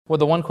Well,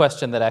 the one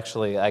question that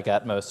actually I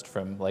got most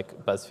from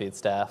like BuzzFeed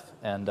staff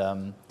and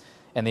the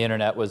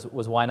internet was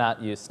why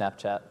not use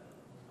Snapchat?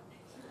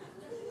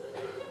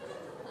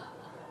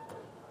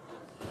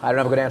 I don't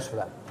have a good answer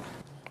for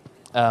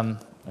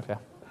that. Okay.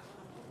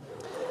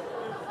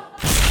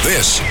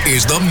 This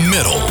is The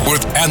Middle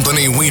with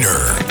Anthony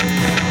Weiner.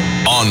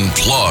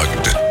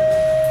 Unplugged.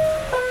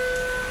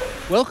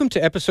 Welcome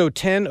to episode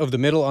 10 of The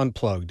Middle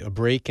Unplugged, a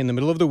break in the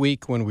middle of the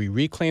week when we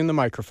reclaim the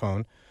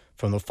microphone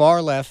from the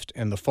far left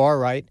and the far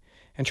right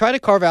and try to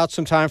carve out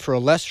some time for a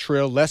less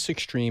shrill, less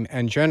extreme,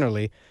 and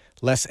generally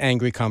less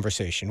angry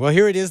conversation. Well,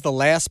 here it is, the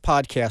last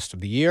podcast of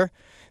the year.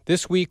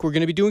 This week, we're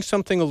going to be doing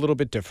something a little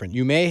bit different.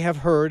 You may have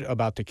heard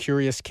about the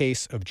curious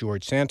case of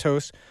George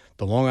Santos,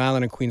 the Long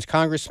Island and Queens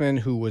congressman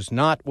who was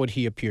not what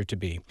he appeared to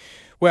be.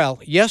 Well,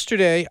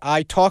 yesterday,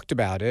 I talked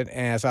about it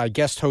as I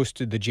guest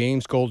hosted the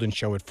James Golden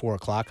Show at 4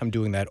 o'clock. I'm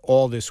doing that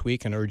all this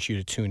week and urge you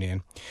to tune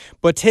in.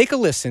 But take a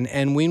listen,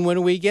 and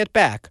when we get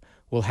back,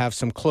 we'll have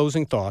some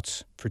closing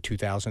thoughts for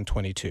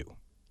 2022.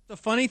 The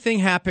funny thing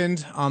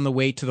happened on the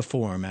way to the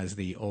forum, as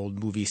the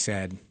old movie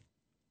said.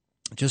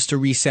 Just to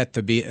reset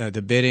the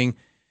bidding,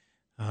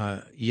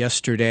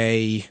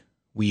 yesterday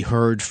we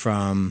heard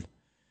from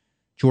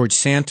George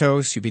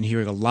Santos. You've been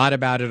hearing a lot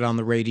about it on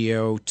the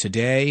radio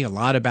today, a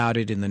lot about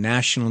it in the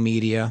national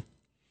media.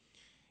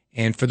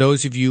 And for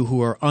those of you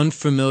who are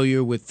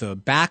unfamiliar with the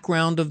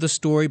background of the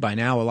story, by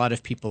now a lot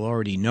of people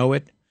already know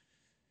it.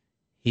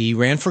 He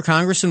ran for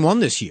Congress and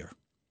won this year.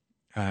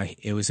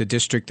 It was a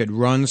district that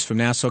runs from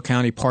Nassau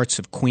County, parts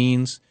of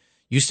Queens.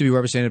 Used to be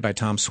represented by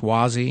Tom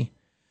Suozzi.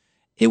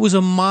 It was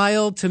a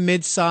mild to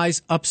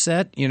mid-size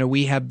upset. You know,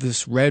 we have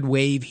this red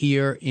wave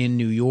here in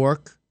New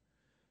York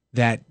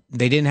that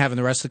they didn't have in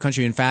the rest of the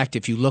country. In fact,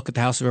 if you look at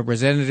the House of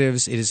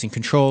Representatives, it is in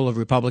control of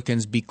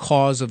Republicans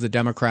because of the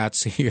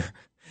Democrats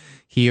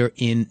here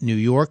in New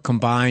York,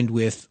 combined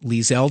with Lee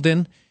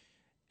Zeldin.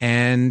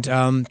 And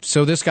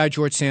so this guy,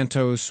 George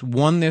Santos,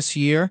 won this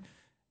year.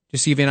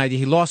 Just to give you an idea,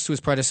 he lost to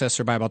his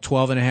predecessor by about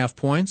 12.5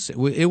 points.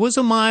 It was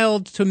a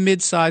mild to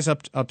mid-size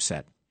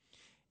upset.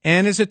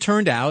 And as it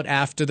turned out,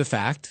 after the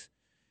fact,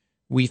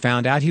 we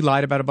found out he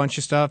lied about a bunch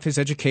of stuff, his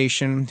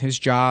education, his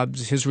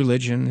jobs, his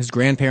religion, his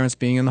grandparents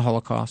being in the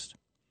Holocaust.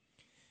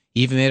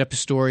 He even made up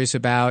stories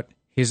about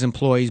his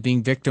employees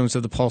being victims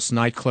of the Pulse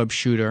nightclub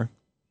shooter.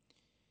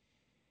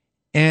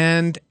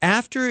 And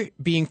after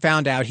being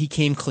found out, he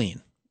came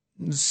clean,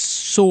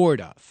 sort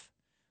of.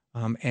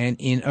 And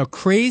in a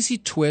crazy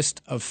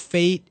twist of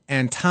fate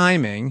and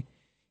timing,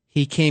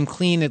 he came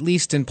clean, at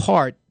least in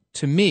part,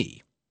 to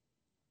me.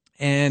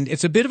 And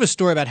it's a bit of a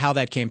story about how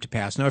that came to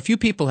pass. Now, a few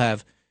people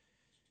have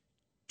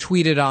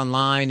tweeted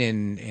online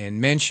and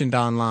mentioned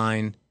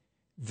online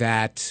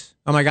that,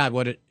 oh my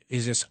God,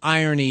 is this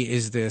irony?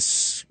 Is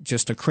this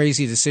just a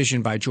crazy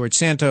decision by George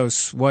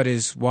Santos? Why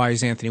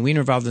is Anthony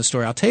Weiner involved in the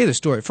story? I'll tell you the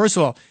story. First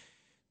of all,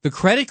 the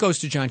credit goes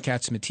to John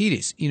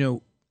Catsimatidis. You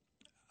know,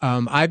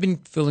 I've been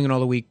filling in all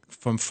the week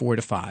from 4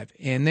 to 5.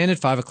 And then at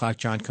 5 o'clock,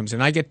 John comes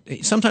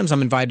in. Sometimes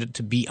I'm invited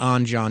to be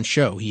on John's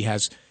show. He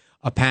has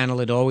a panel.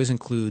 It always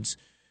includes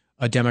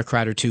a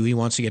Democrat or two. He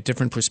wants to get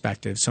different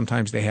perspectives.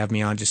 Sometimes they have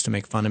me on just to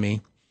make fun of me.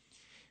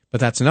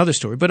 But that's another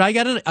story. But I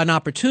got an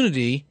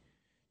opportunity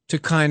to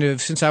kind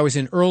of, since I was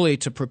in early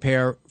to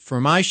prepare for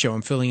my show,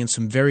 I'm filling in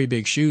some very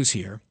big shoes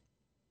here.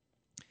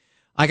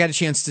 I got a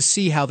chance to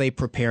see how they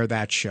prepare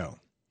that show.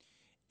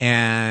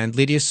 And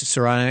Lydia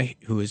Serrani,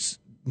 who's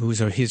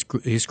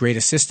his great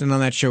assistant on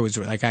that show, is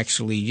like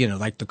actually, you know,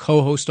 like the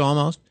co-host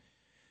almost.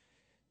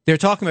 They're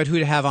talking about who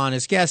to have on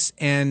as guests,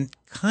 and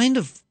kind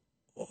of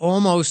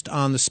almost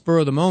on the spur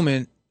of the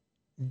moment,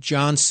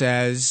 John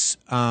says,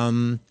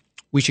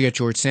 we should get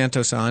George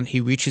Santos on. He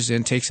reaches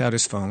in, takes out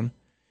his phone,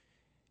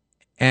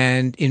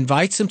 and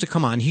invites him to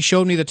come on. He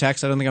showed me the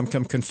text. I don't think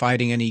I'm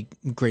confiding any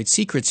great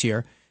secrets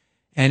here.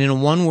 And in a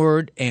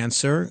one-word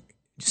answer,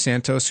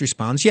 Santos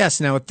responds,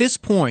 yes. Now, at this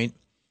point,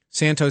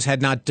 Santos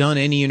had not done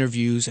any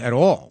interviews at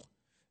all.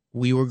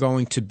 We were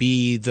going to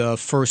be the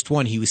first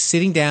one. He was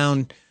sitting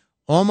down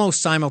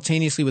almost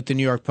simultaneously with the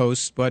New York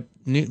Post, but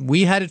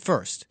we had it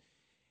first.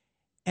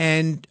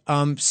 And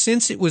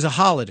since it was a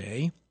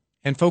holiday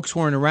and folks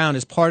weren't around,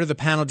 as part of the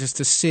panel just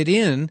to sit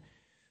in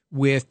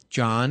with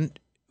John,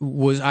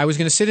 I was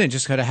going to sit in,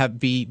 just kind of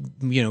be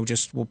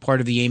part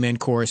of the amen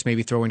chorus,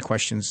 maybe throw in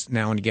questions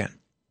now and again.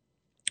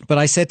 But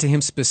I said to him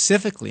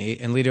specifically,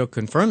 and Lido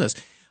confirmed this,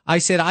 I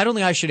said, I don't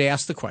think I should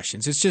ask the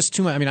questions. It's just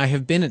too much. I mean, I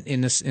have been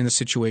in a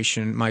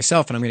situation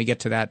myself, and I'm going to get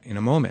to that in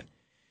a moment.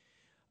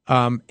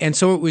 And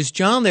so it was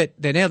John that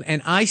nailed.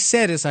 And I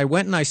said, as I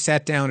went and I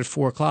sat down at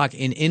 4 o'clock,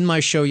 and in my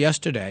show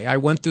yesterday, I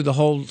went through the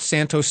whole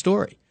Santos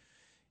story.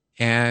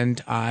 And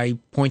I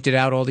pointed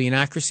out all the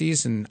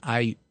inaccuracies, and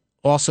I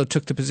also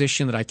took the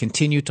position that I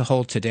continue to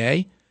hold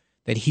today,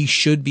 that he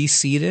should be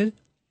seated,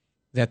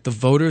 that the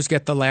voters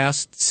get the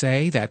last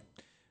say, that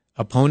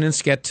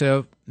opponents get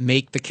to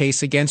make the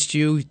case against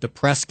you, the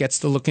press gets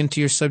to look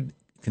into your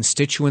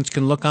constituents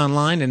can look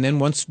online, and then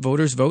once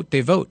voters vote,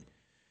 they vote.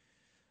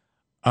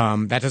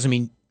 That doesn't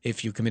mean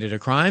if you committed a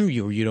crime,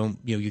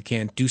 you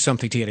can't do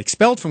something to get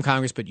expelled from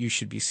Congress, but you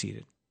should be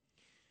seated.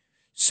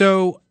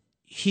 So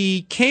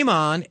he came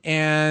on,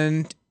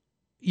 and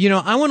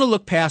I want to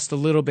look a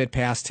little bit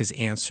past his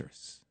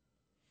answers,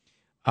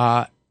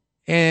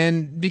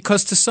 and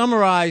because to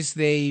summarize,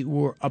 they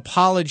were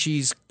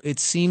apologies. It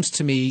seems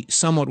to me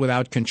somewhat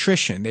without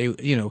contrition.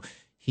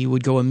 He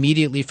would go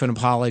immediately from an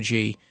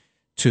apology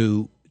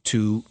to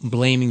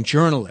blaming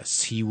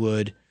journalists. He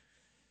would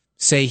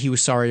say he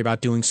was sorry about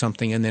doing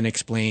something and then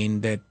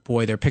explain that,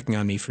 boy, they're picking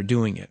on me for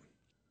doing it.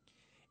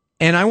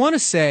 And I want to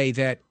say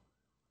that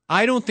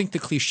I don't think the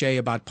cliche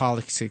about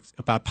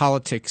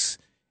politics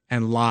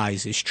and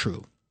lies is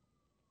true.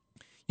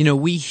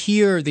 We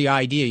hear the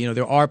idea,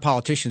 there are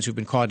politicians who've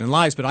been caught in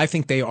lies, but I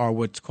think they are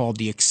what's called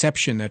the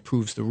exception that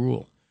proves the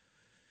rule.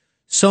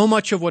 So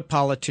much of what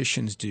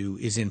politicians do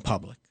is in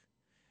public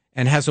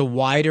and has a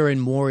wider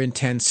and more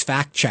intense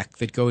fact check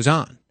that goes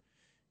on.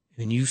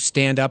 When you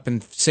stand up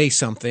and say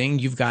something,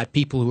 you've got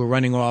people who are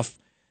running off,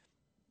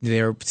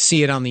 they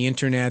see it on the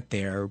internet,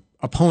 their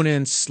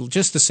opponents,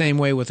 just the same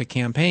way with a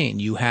campaign.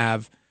 You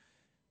have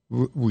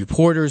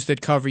reporters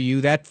that cover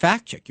you that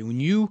fact check you. When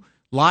you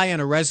lie on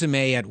a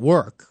resume at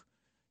work,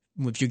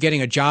 if you're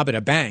getting a job at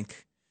a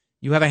bank,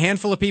 you have a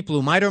handful of people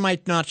who might or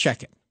might not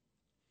check it.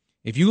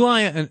 If you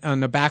lie on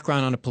the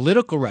background on a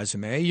political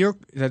resume,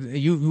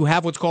 you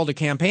have what's called a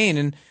campaign,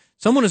 and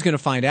someone is going to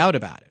find out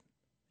about it.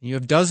 You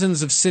have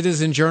dozens of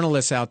citizen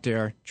journalists out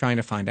there trying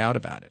to find out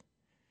about it.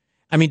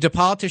 I mean, do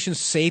politicians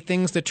say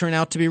things that turn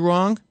out to be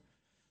wrong?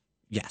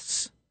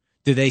 Yes.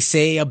 Do they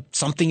say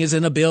something is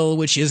in a bill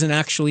which isn't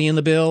actually in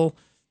the bill?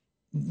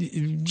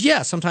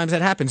 Yeah, sometimes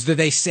that happens. Do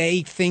they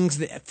say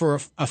things for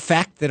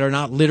effect that are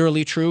not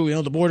literally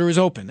true? The border is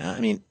open. I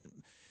mean,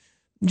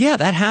 yeah,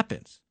 that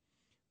happens.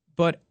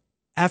 But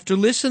after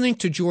listening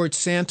to George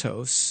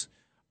Santos,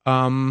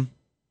 I'm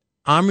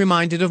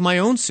reminded of my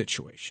own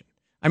situation.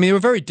 I mean, they were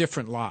very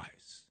different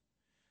lies,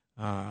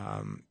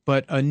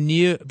 but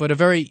a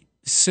very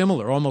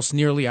similar, almost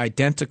nearly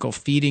identical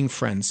feeding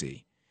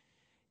frenzy.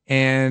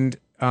 And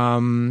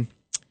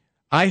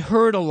I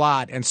heard a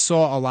lot and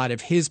saw a lot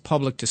of his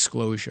public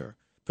disclosure,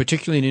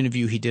 particularly an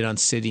interview he did on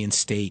City and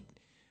State,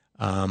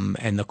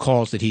 and the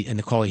call that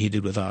he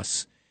did with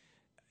us.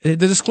 The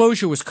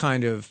disclosure was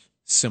kind of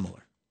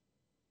similar.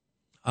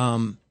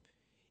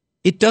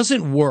 It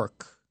doesn't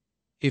work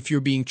if you're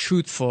being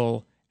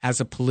truthful as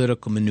a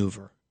political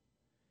maneuver.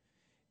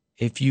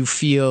 If you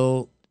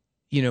feel,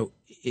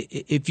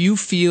 if you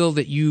feel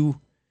that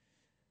you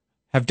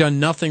have done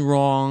nothing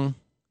wrong,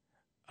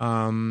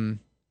 and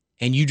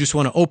you just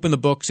want to open the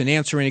books and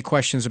answer any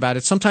questions about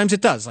it, sometimes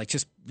it does, like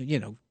just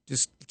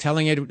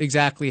telling it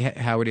exactly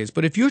how it is.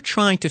 But if you're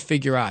trying to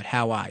figure out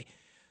how I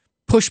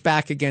push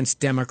back against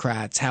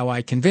Democrats, how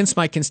I convince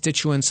my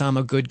constituents I'm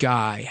a good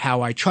guy,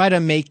 how I try to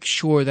make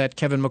sure that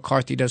Kevin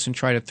McCarthy doesn't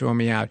try to throw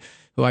me out,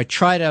 who I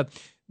try to,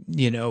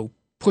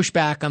 push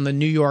back on the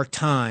New York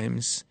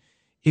Times.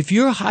 If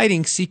you're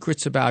hiding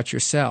secrets about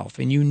yourself,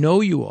 and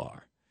you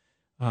are,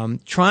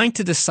 trying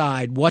to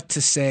decide what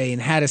to say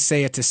and how to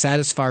say it to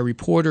satisfy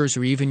reporters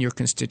or even your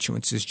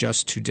constituents is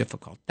just too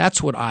difficult.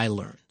 That's what I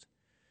learned.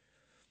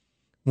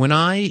 When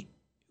I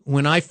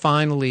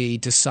finally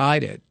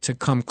decided to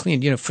come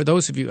clean, for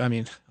those of you, I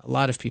mean, a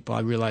lot of people,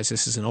 I realize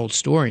this is an old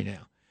story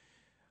now.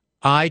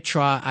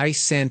 I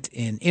sent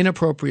an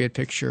inappropriate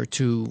picture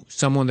to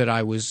someone that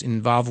I was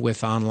involved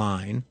with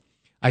online.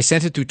 I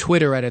sent it through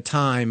Twitter at a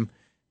time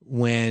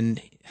when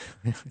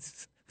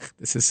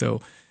this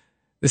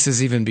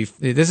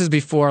is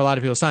before a lot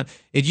of people saw it.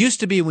 It used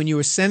to be when you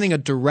were sending a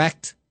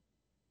direct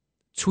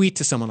tweet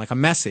to someone, like a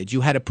message,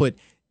 you had to put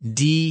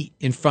D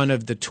in front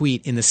of the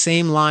tweet in the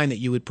same line that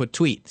you would put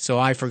tweet. So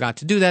I forgot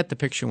to do that. The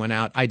picture went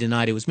out. I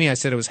denied it was me. I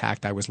said it was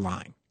hacked. I was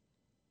lying.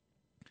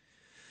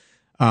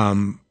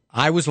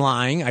 I was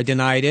lying. I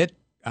denied it.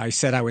 I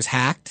said I was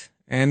hacked,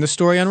 and the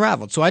story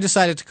unraveled. So I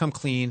decided to come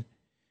clean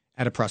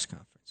at a press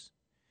conference.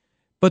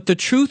 But the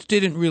truth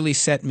didn't really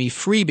set me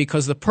free,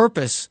 because the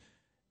purpose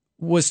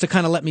was to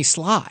kind of let me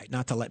slide,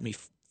 not to let me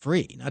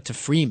free, not to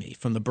free me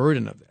from the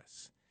burden of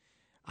this.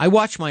 I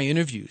watch my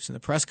interviews and the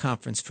press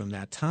conference from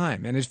that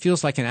time, and it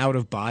feels like an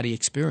out-of-body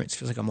experience. It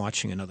feels like I'm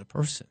watching another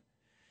person.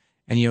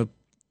 And,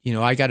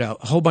 I got a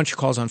whole bunch of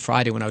calls on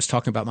Friday when I was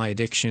talking about my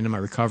addiction and my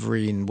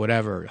recovery and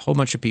whatever, a whole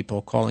bunch of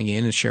people calling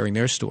in and sharing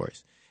their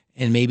stories.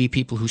 And maybe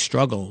people who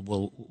struggle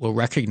will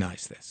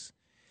recognize this.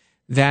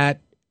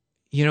 That,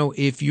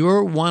 if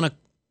you want to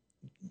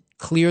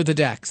clear the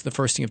decks, the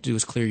first thing you have to do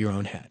is clear your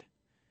own head.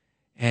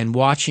 And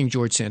watching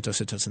George Santos,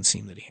 it doesn't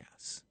seem that he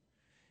has.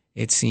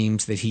 It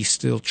seems that he's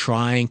still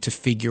trying to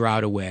figure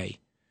out a way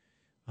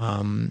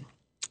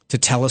to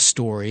tell a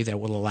story that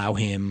will allow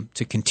him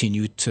to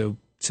continue to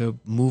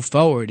move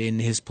forward in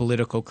his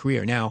political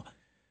career. Now,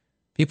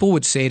 people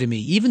would say to me,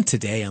 even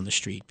today on the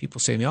street, people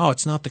say to me, oh,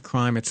 it's not the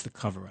crime, it's the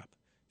cover-up.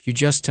 If you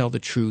just tell the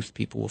truth,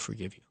 people will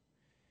forgive you.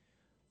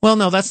 Well,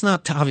 no, that's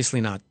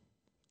obviously not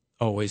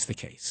always the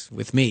case.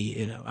 With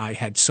me, I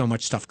had so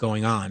much stuff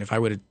going on. If I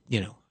would have,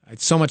 I had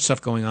so much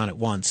stuff going on at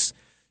once.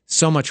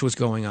 So much was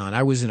going on.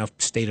 I was in a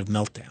state of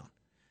meltdown.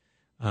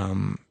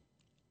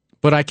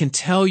 But I can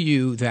tell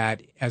you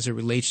that as it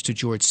relates to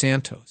George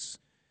Santos,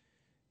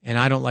 and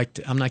I'm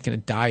not going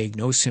to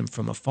diagnose him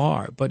from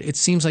afar, but it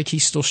seems like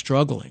he's still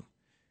struggling.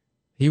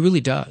 He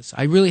really does.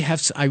 I really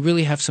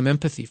have some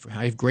empathy for him.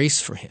 I have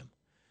grace for him.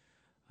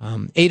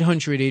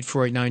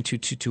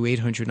 800-848-9222,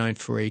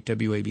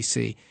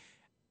 800-948-WABC.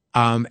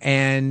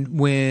 And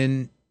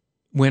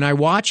when I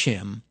watch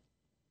him,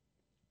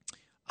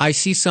 I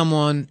see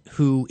someone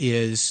who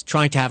is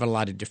trying to have it a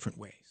lot of different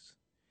ways.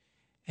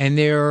 And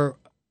there are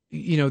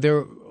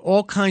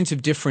all kinds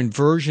of different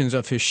versions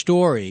of his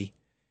story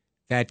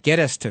that get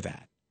us to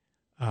that.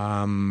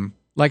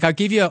 Like I'll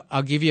give you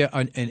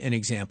an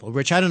example.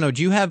 Rich, I don't know.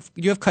 Do you have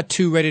cut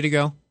 2 ready to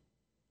go?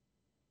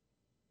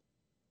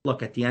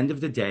 Look, at the end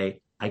of the day,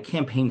 I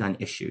campaigned on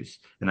issues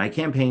and I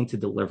campaigned to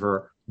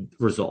deliver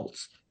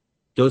results.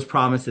 Those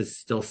promises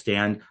still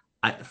stand.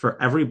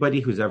 For everybody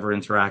who's ever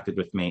interacted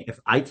with me, if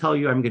I tell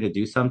you I'm going to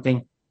do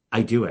something,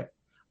 I do it.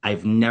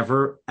 I've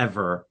never,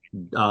 ever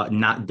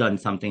not done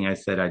something I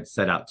said I'd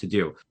set out to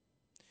do.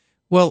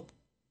 Well,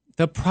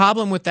 the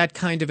problem with that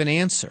kind of an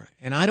answer,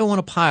 and I don't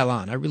want to pile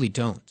on, I really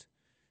don't,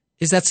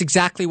 is that's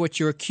exactly what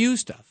you're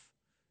accused of.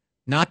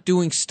 Not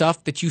doing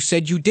stuff that you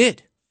said you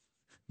did.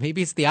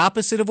 Maybe it's the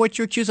opposite of what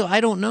you're accused of. I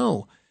don't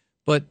know.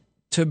 But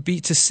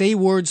to say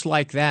words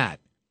like that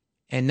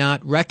and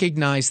not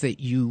recognize that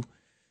you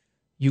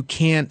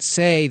can't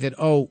say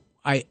that,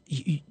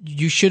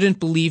 you shouldn't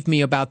believe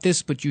me about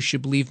this, but you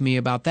should believe me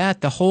about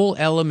that. The whole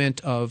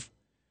element of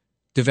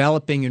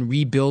developing and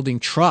rebuilding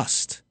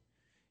trust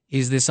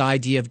is this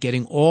idea of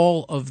getting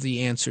all of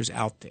the answers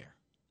out there.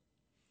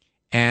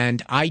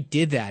 And I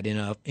did that in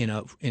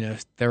a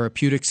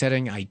therapeutic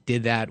setting. I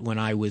did that when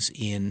I was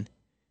in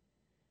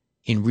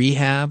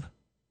rehab.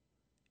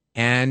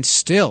 And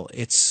still,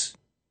 it's,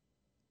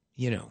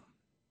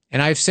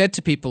 and I've said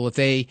to people if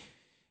they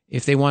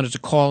wanted to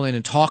call in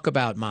and talk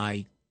about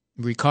my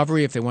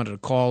recovery, if they wanted to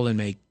call and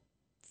make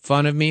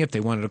fun of me, if they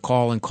wanted to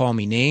call and call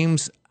me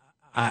names,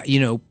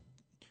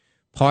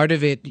 part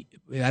of it,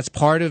 that's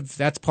part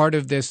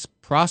of this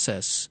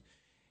process.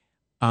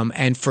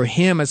 And for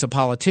him as a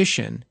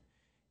politician,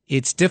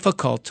 it's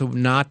difficult to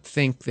not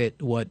think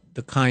that what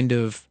the kind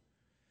of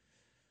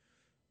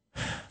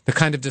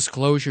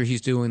disclosure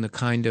he's doing, the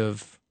kind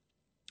of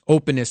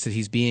openness that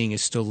he's being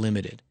is still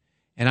limited.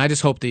 And I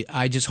just hope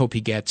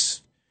he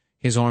gets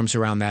his arms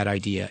around that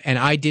idea. And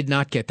I did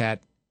not get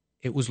that.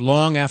 It was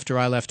long after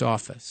I left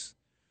office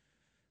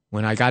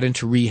when I got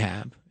into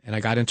rehab and I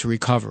got into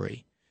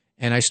recovery.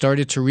 And I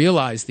started to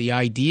realize the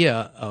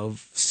idea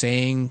of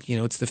saying,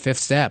 it's the 5th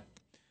step,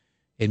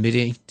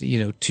 admitting,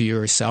 to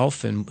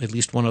yourself and at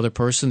least one other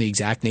person the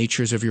exact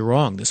natures of your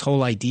wrong. This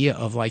whole idea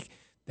of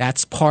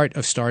that's part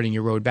of starting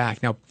your road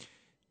back. Now,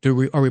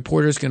 are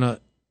reporters going to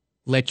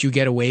let you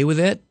get away with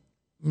it?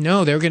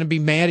 No, they're going to be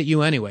mad at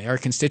you anyway. Our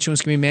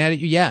constituents going to be mad at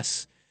you?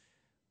 Yes.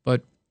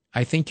 But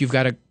I think you've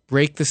got to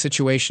break the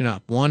situation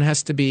up. One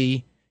has to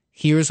be,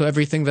 here's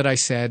everything that I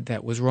said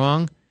that was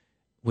wrong,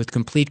 with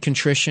complete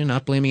contrition,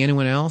 not blaming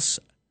anyone else.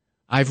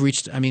 I'm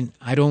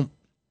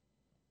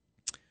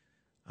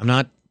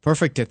not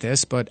perfect at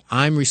this, but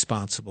I'm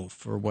responsible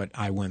for what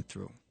I went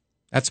through.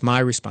 That's my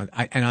response.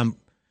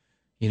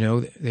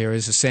 There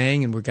is a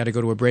saying, and we've got to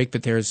go to a break,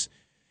 but there's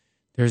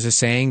a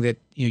saying that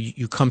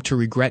you come to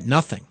regret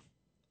nothing.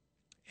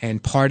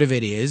 And part of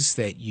it is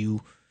that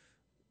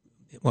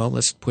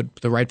let's put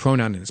the right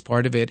pronoun in this.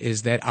 Part of it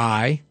is that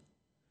I,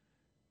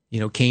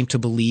 came to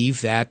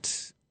believe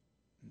that,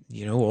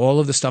 all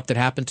of the stuff that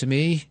happened to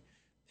me,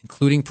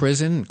 including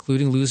prison,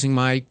 including losing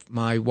my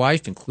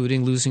wife,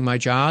 including losing my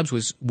jobs,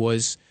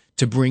 was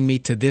to bring me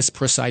to this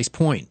precise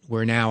point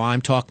where now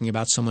I'm talking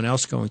about someone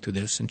else going through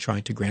this and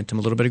trying to grant them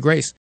a little bit of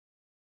grace.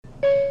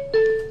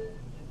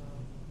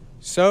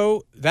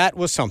 So that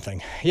was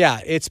something. Yeah,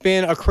 it's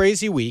been a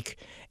crazy week.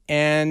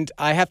 And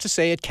I have to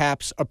say it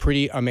caps a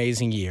pretty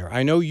amazing year.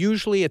 I know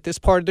usually at this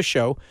part of the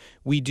show,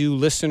 we do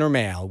listener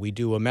mail. We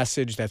do a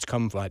message that's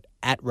come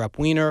at Rep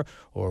Wiener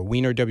or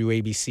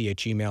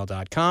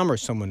wienerwabc@gmail.com or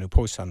someone who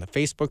posts on the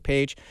Facebook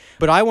page.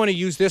 But I want to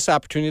use this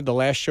opportunity, the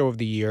last show of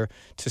the year,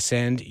 to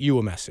send you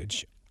a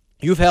message.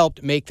 You've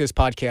helped make this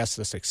podcast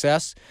a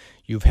success.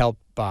 You've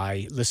helped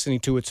by listening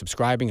to it,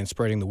 subscribing, and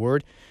spreading the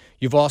word.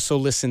 You've also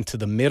listened to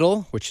The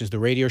Middle, which is the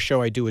radio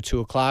show I do at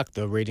 2 o'clock.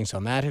 The ratings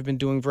on that have been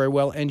doing very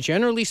well. And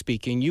generally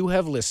speaking, you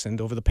have listened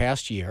over the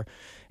past year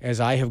as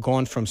I have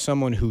gone from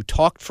someone who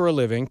talked for a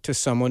living to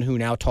someone who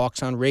now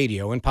talks on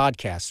radio and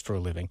podcasts for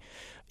a living.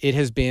 It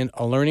has been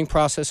a learning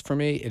process for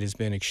me. It has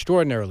been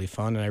extraordinarily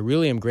fun, and I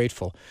really am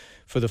grateful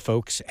for the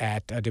folks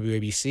at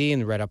WABC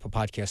and the Red Apple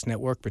Podcast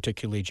Network,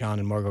 particularly John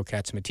and Margot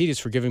Katzimatidis,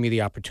 for giving me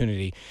the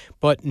opportunity.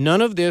 But none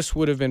of this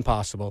would have been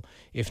possible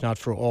if not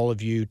for all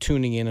of you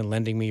tuning in and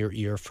lending me your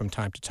ear from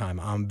time to time.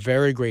 I'm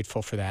very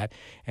grateful for that.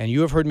 And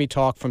you have heard me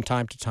talk from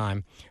time to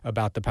time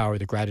about the power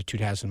that gratitude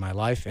has in my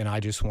life. And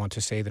I just want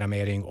to say that I'm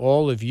adding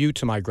all of you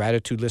to my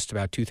gratitude list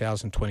about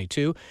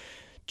 2022.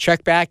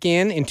 Check back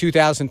in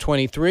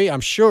 2023.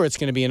 I'm sure it's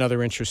going to be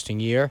another interesting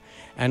year.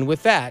 And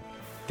with that,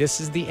 this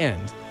is the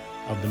end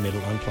of The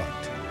Middle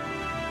Unplugged.